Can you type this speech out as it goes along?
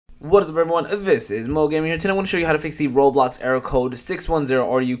What is up, everyone? This is Mo Gaming here. Today I want to show you how to fix the Roblox error code 610,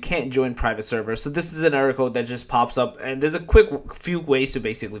 or you can't join private servers. So this is an error code that just pops up, and there's a quick few ways to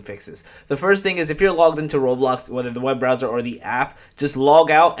basically fix this. The first thing is, if you're logged into Roblox, whether the web browser or the app, just log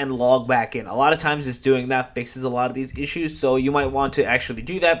out and log back in. A lot of times just doing that fixes a lot of these issues, so you might want to actually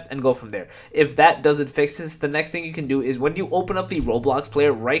do that and go from there. If that doesn't fix this, the next thing you can do is when you open up the Roblox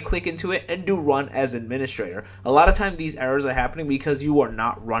player, right click into it and do run as administrator. A lot of times these errors are happening because you are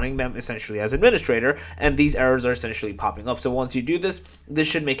not running them essentially as administrator, and these errors are essentially popping up. So once you do this, this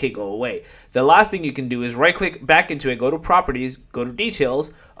should make it go away. The last thing you can do is right click back into it, go to properties, go to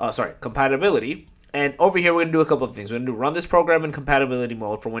details, compatibility, and over here we're going to do a couple of things. We're going to run this program in compatibility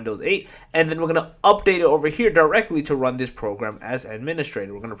mode for Windows 8, and then we're going to update it over here directly to run this program as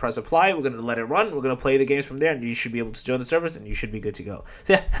administrator. We're going to press apply, we're going to let it run, we're going to play the games from there, and you should be able to join the service, and you should be good to go.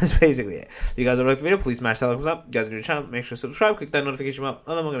 So yeah, that's basically it. If you guys have liked the video, please smash that like button up. If you guys are new to the channel, make sure to subscribe, click that notification bell,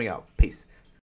 and then we're going to go. Peace.